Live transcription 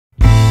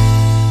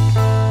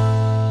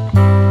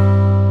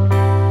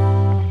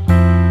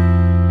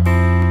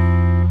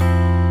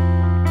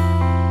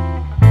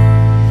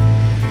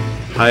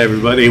Hi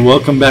everybody,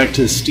 welcome back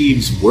to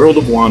Steve's World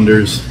of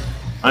Wonders.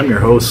 I'm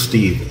your host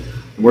Steve.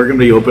 We're going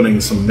to be opening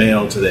some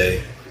mail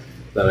today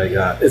that I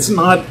got. It's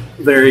not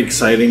very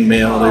exciting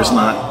mail, there's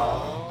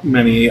not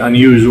many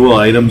unusual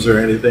items or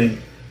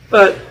anything,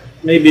 but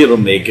maybe it'll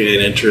make it an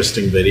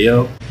interesting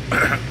video.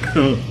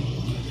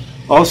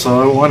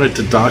 Also, I wanted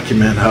to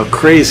document how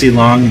crazy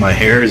long my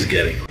hair is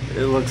getting.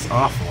 It looks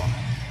awful.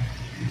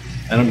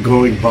 And I'm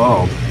going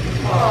bald.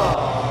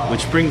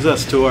 Which brings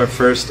us to our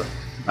first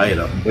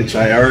item, which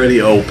I already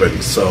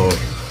opened, so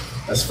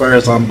as far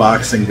as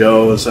unboxing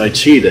goes, I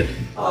cheated.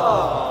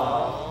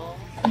 But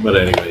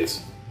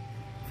anyways,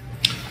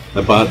 I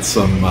bought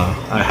some,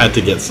 I had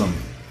to get some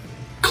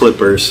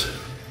clippers,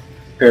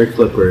 hair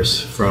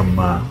clippers from,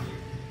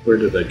 where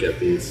did I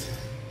get these?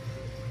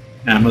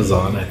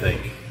 Amazon, I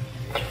think.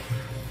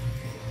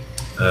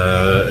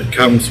 It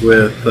comes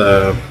with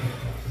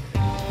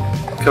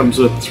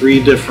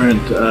 3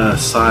 different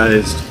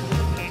sized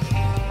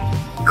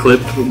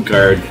clip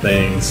guard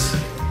things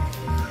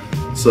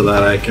so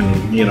that I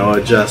can, you know,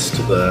 adjust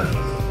the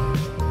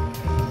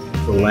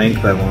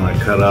length I want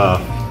to cut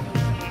off.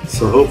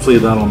 So hopefully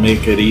that'll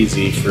make it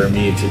easy for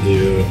me to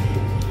do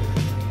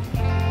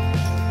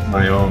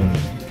my own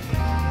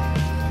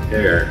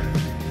hair.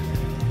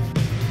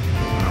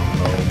 I don't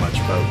know much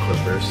about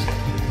clippers.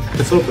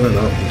 Let's open it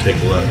up and take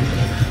a look.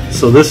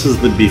 So this is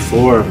the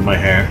before of my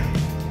hair.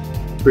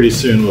 Pretty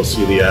soon we'll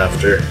see the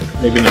after.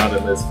 Maybe not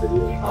in this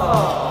video.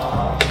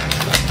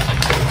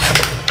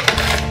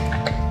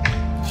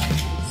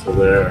 So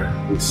there,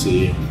 we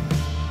see,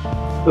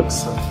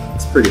 looks,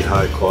 it's pretty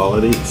high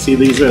quality. See,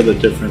 these are the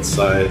different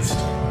sized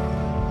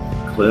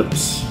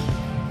clips.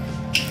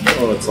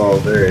 Oh, it's all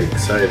very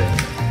exciting.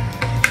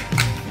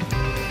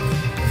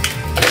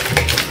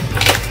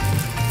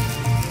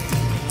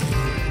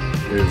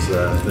 There's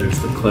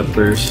the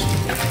clippers.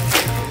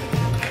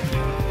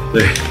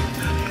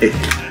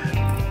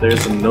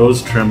 There's a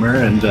nose trimmer,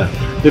 and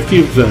if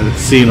you've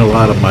seen a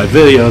lot of my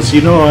videos,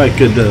 you know I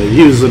could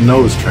use a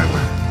nose trimmer.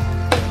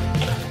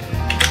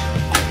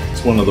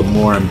 It's one of the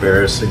more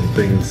embarrassing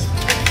things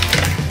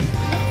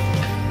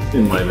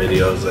in my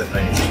videos, I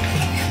think.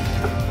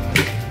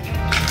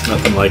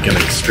 Nothing like an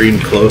extreme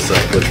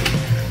close-up with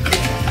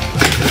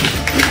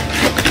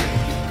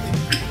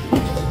a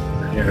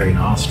hairy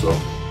nostril.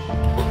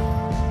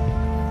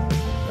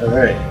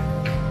 Alright,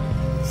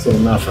 so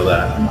enough of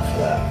that.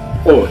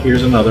 Oh,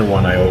 here's another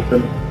one I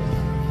opened.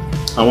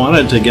 I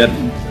wanted to get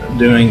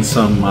doing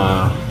some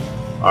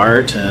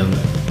art and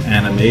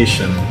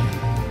animation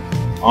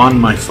on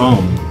my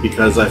phone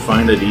because I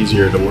find it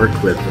easier to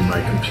work with than my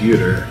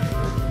computer.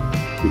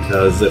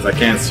 Because if I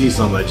can't see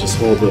something, I just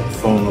hold the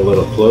phone a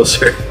little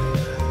closer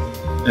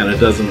and it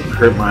doesn't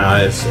hurt my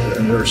eyes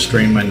or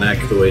strain my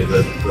neck the way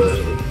that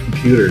the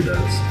computer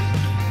does.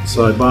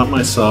 So I bought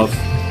myself,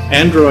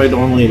 Android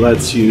only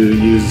lets you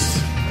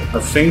use a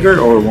finger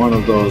or one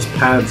of those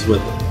pads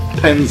with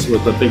pens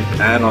with a big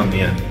pad on the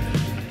end,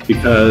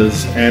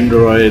 because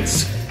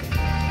Androids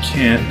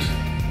can't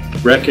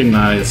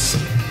recognize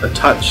a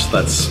touch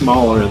that's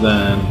smaller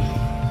than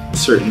a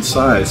certain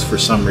size for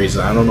some reason.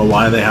 I don't know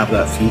why they have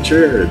that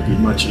feature. It'd be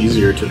much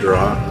easier to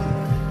draw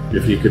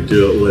if you could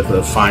do it with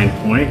a fine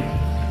point.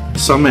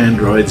 Some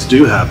Androids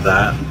do have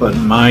that, but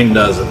mine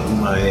doesn't.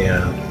 My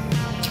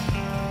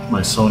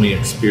Sony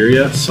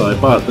Xperia. So I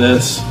bought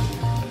this,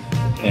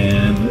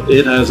 and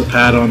it has a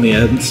pad on the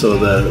end so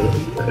the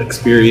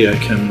Xperia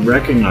can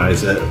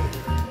recognize it.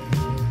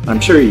 I'm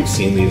sure you've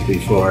seen these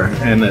before,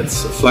 and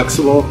it's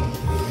flexible.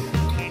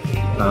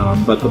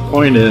 But the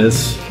point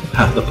is,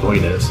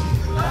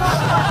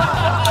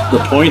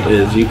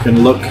 you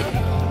can look,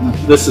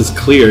 this is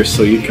clear,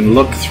 so you can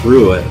look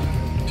through it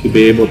to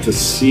be able to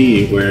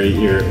see where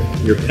you're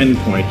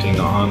pinpointing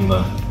on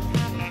the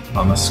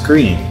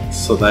screen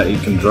so that you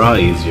can draw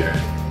easier.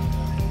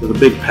 With a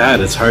big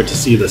pad, it's hard to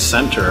see the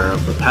center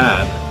of the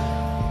pad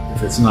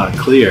if it's not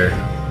clear,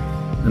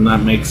 and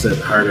that makes it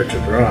harder to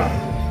draw.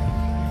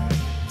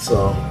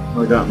 So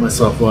I got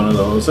myself one of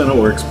those, and it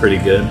works pretty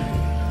good.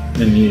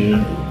 And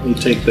you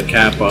take the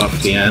cap off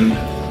the end,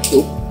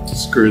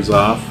 screws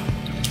off,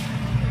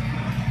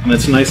 and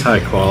it's nice high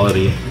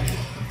quality.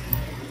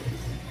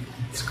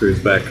 It screws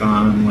back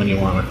on when you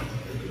want to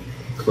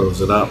close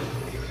it up.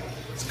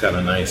 It's got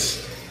a nice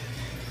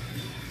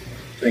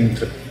thing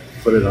to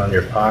put it on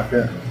your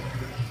pocket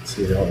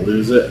so you don't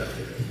lose it.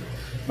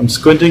 I'm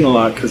squinting a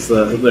lot because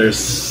there's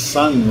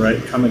sun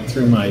right coming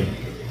through my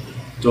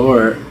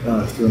door,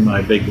 through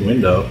my big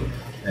window,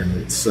 and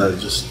it's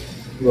just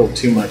a little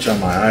too much on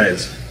my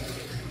eyes.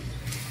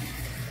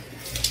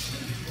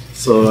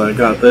 So I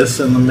got this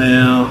in the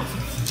mail.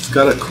 It's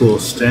got a cool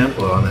stamp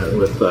on it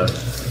with a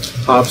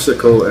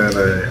popsicle and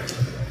a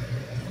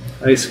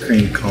ice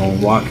cream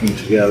cone walking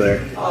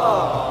together.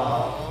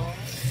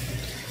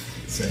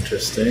 It's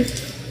interesting.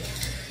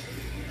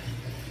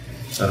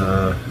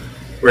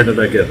 Where did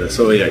I get this?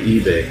 Oh yeah,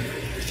 eBay.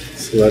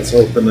 So let's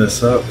open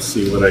this up,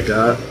 see what I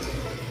got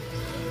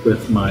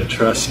with my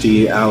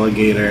trusty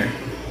alligator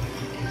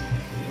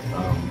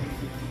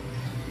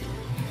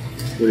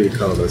what do you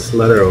call this,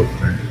 letter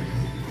opener.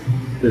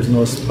 There's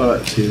no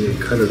spot to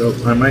cut it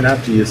open. I might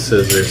have to use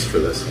scissors for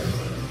this one.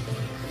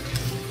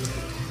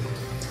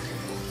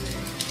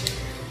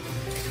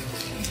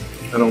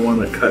 I don't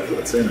want to cut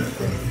what's in it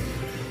though.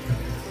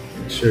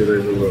 Make sure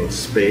there's a little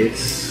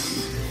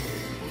space.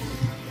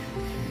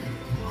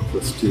 I'll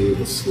just do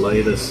the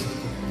slightest.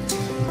 I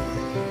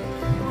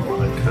don't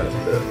want to cut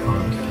the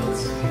contents.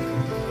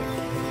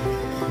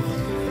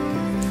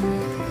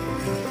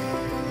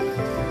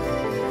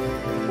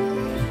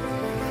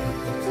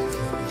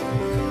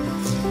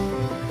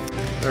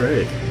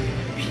 Alright,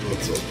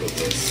 let's open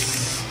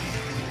this.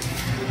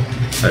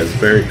 I was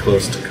very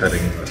close to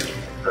cutting the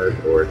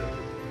cardboard.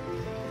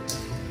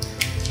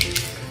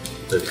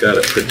 They've got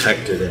it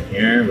protected in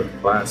here with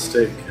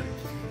plastic and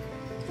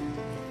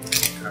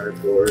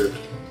cardboard.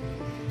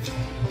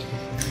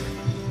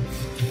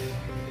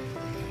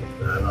 Take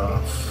that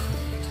off.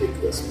 Take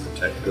this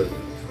protective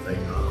thing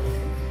off.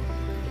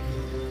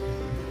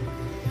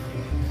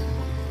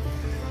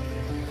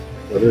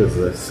 What is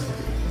this?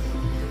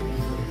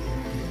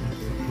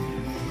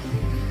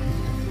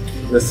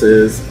 This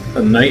is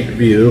a night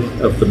view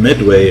of the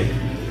Midway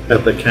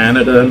at the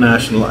Canada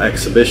National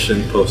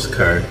Exhibition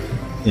postcard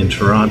in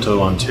Toronto,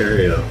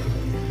 Ontario.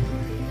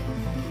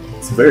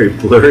 It's a very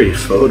blurry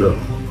photo.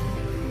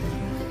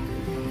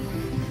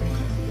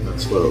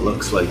 That's what it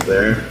looks like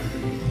there.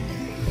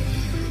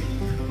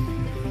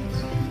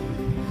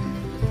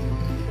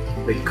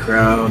 Big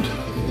crowd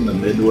in the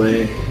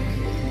Midway.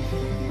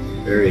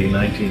 Very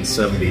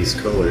 1970s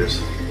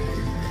colors.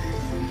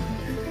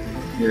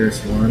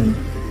 Here's one.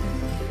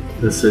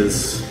 This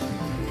is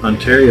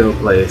Ontario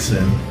Place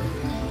in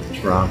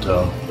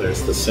Toronto.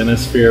 There's the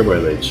Cinesphere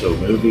where they show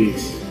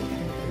movies.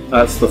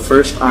 That's the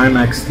first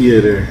IMAX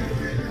theater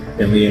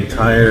in the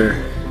entire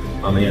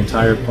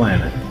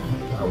planet.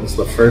 That was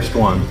the first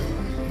one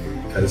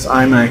because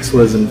IMAX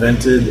was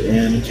invented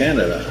in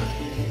Canada.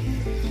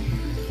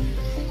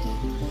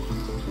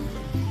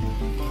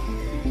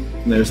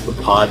 And there's the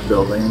pod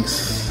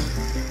buildings.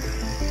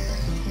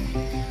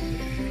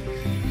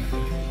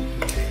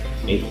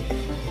 Neat.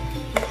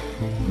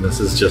 And this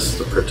is just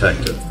the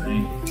protective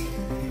thing.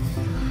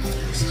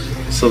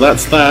 So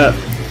that's that.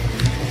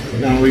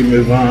 Now we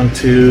move on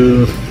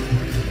to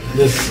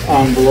this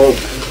envelope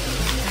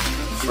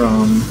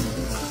from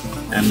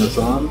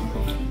Amazon.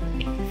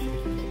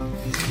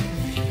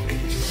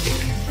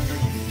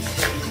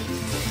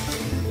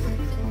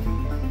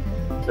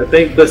 I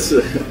think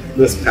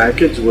this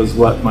package was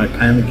what my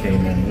pen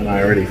came in, and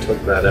I already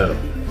took that out.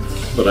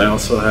 But I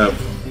also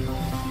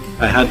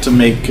I had to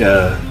make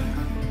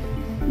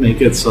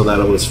it so that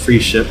it was free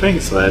shipping,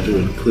 so I had to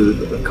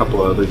include a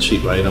couple other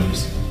cheap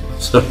items.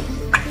 So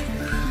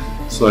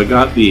I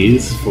got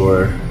these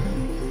for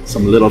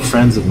some little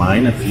friends of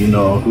mine. If you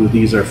know who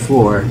these are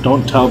for,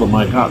 don't tell them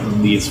I got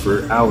them these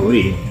for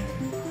Halloween.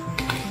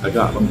 I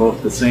got them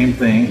both the same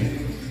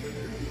thing.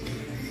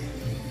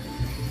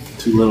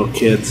 Two little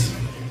kids.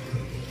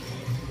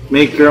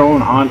 Make your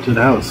own haunted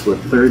house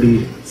with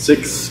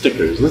 36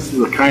 stickers. This is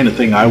the kind of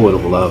thing I would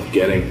have loved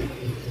getting.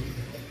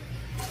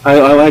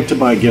 I like to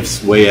buy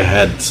gifts way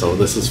ahead, so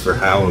this is for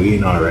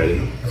Halloween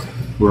already.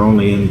 We're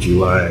only in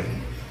July.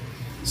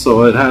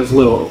 So it has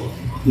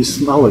these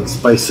smell like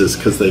spices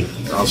because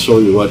I'll show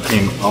you what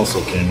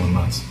also came with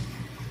us.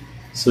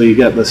 So you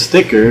get the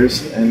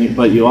stickers,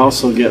 but you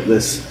also get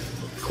this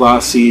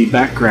glossy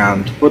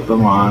background to put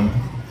them on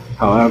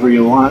however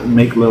you want and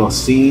make little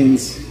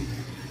scenes.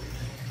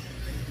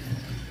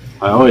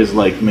 I always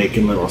like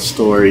making little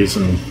stories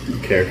and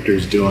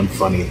characters doing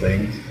funny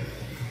things.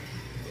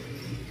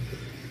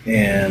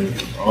 And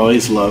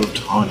always loved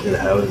haunted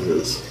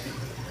houses.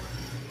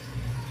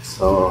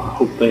 So I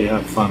hope they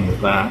have fun with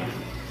that.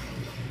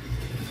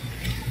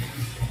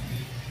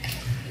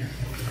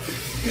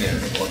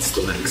 And what's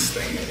the next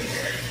thing in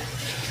here?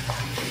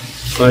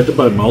 So I had to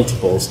buy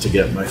multiples to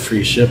get my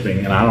free shipping,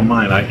 and I don't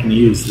mind. I can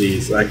use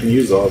these. I can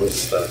use all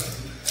this stuff.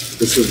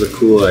 This is a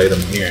cool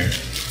item here.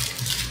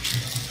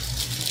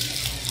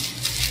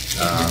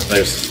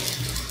 There's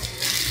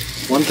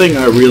one thing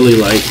I really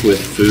like with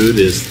food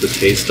is the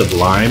taste of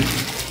lime.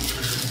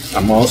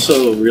 I'm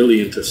also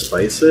really into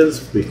spices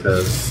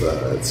because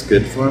it's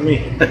good for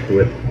me.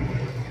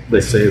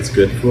 They say it's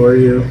good for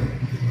you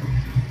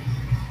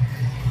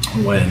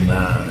when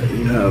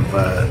you have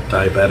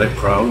diabetic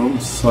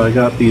problems. So I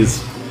got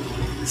these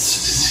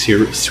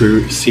sriracha.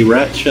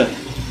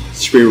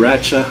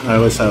 I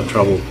always have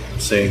trouble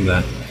saying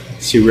that.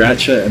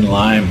 Sriracha and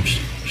lime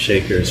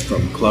shakers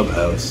from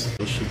Clubhouse.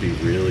 Those should be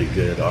really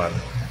good on,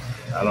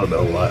 I don't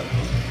know what,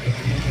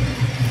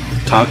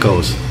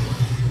 tacos.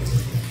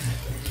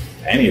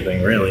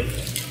 Anything really.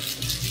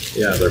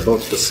 Yeah, they're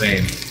both the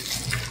same.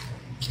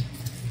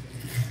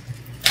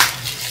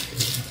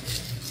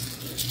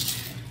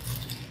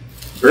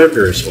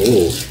 Burgers,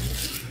 oh,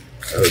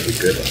 that would be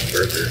good on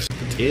burgers.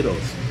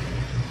 Potatoes,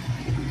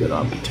 good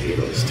on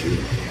potatoes too.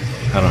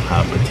 I don't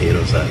have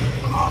potatoes that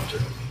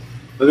often.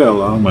 Look how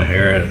long my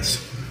hair is.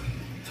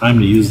 Time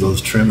to use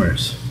those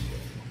trimmers.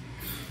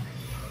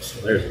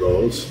 So there's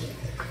those.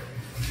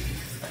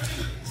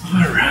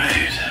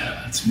 Alright,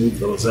 let's move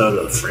those out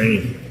of the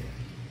frame.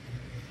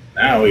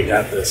 Now we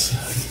got this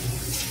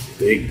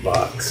big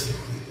box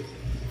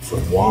from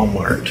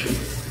Walmart.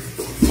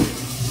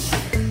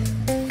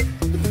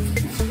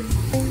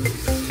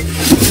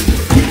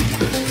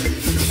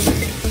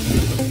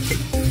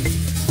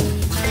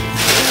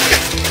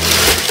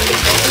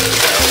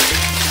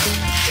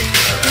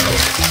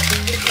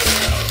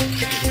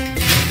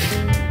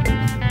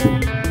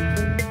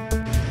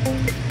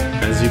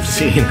 As you've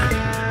seen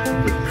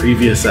with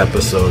previous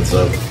episodes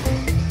of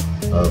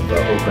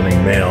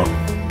opening mail,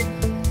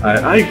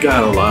 I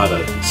got a lot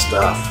of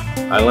stuff.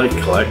 I like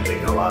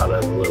collecting a lot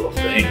of little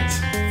things.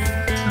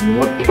 And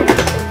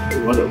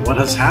what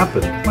has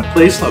happened? My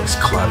place looks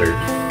cluttered.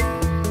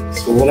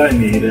 So what I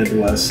needed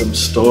was some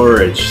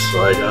storage.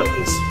 So I got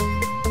these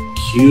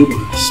cube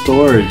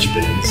storage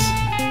bins.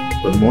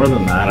 But more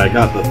than that, I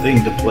got the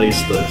thing to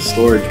place the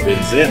storage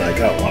bins in. I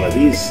got one of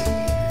these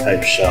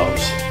type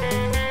shelves,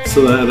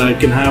 so that I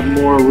can have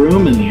more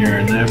room in here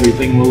and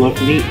everything will look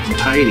neat and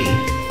tidy.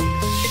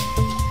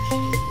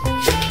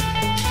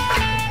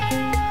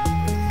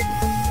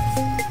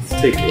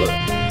 Let's take a look.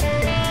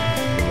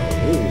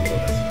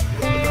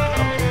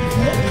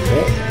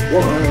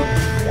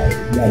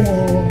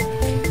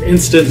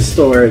 Instant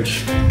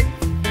storage.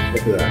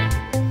 Look at that.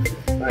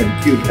 I'm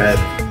cube head.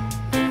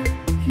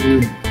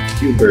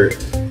 Cubert.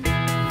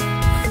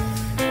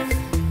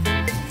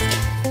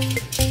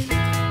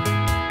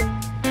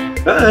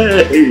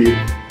 Hi!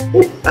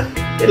 Oh,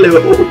 hello!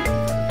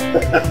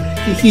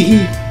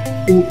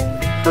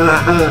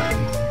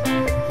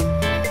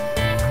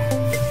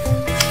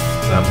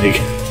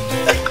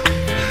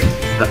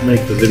 Does that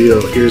make the video?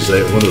 Here's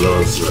one of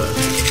those,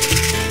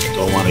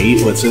 don't want to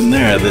eat what's in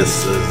there.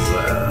 This is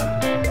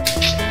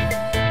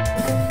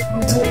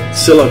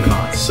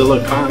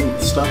silicon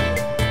stuff.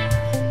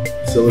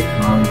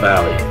 Silicon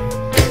Valley.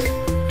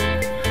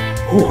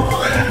 Oh,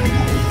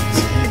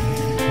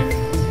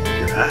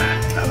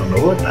 I don't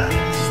know what that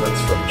is.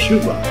 That's from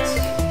Shoebox.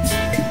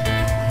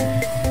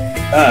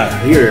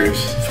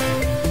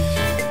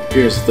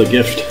 Here's the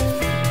gift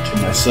to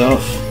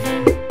myself.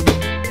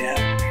 Yeah.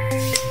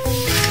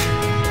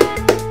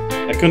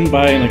 I couldn't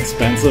buy an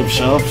expensive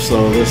shelf,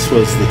 so this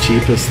was the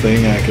cheapest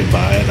thing I could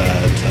buy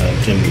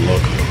that didn't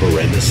look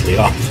horrendously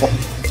awful.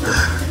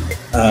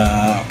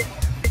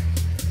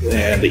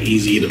 And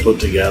easy to put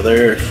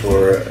together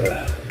for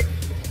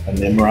a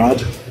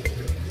Nimrod.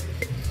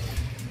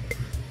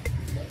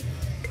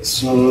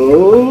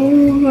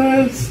 So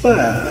that's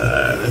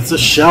that. It's a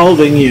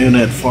shelving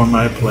unit for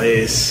my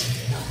place.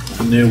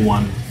 A new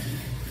one.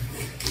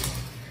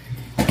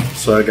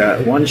 So I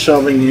got one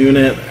shelving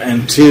unit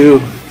and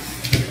two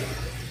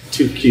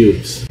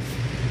cubes.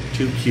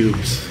 2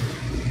 cubes.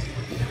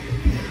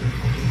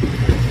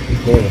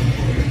 Oh,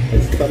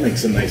 that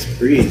makes a nice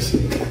breeze.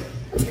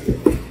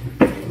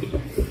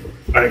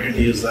 I could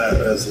use that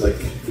as like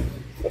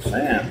a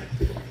fan.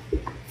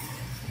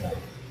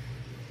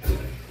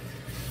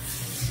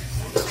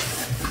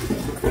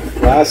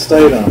 Last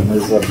item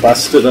is a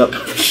busted up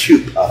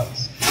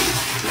shoebox.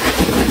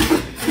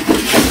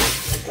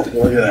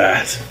 Look at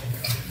that.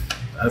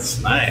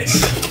 That's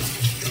nice.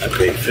 I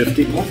paid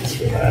 $50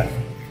 for that.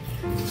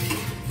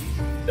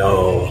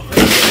 No.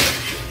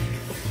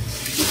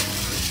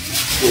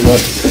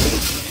 Look.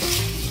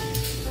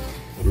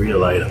 The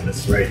real item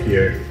is right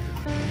here.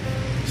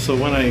 So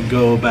when I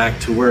go back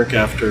to work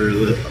after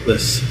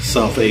this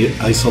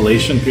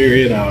self-isolation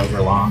period,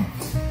 however long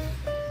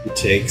it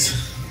takes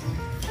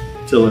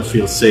till it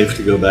feels safe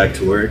to go back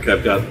to work,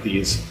 I've got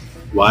these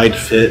wide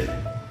fit,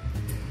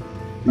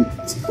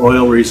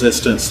 oil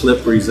resistant,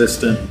 slip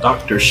resistant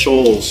Dr.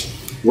 Scholl's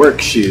work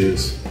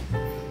shoes.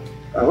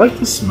 I like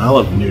the smell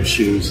of new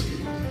shoes.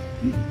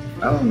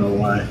 I don't know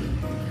why.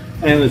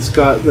 And it's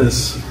got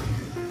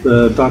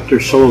the Dr.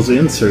 Scholl's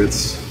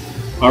inserts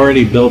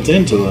already built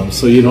into them,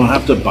 so you don't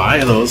have to buy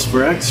those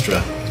for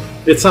extra.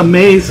 It's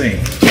amazing.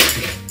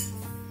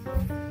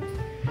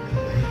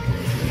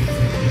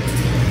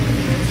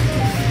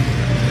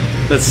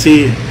 Let's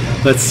see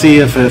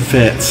if it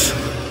fits.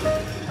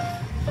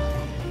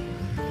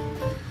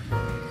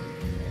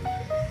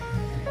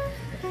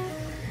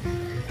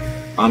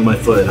 On my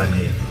foot, I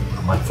mean,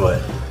 on my foot.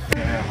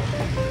 Yeah,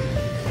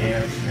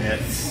 it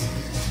fits.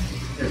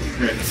 It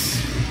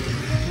fits.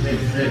 It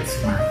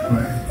fits my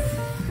foot.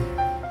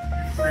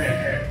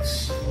 Fits.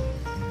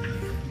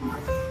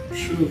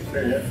 Shoe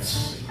fits.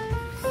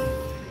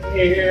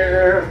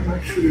 Here, my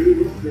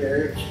shoe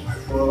fits my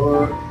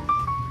foot.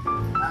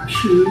 My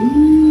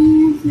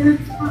shoe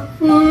fits my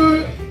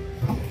foot.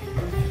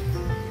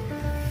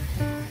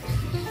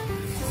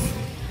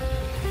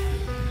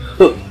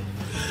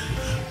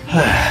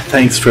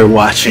 Thanks for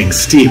watching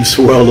Steve's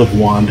World of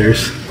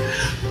Wonders.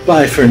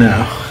 Bye for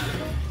now.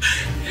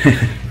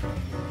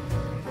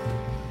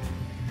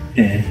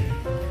 Heh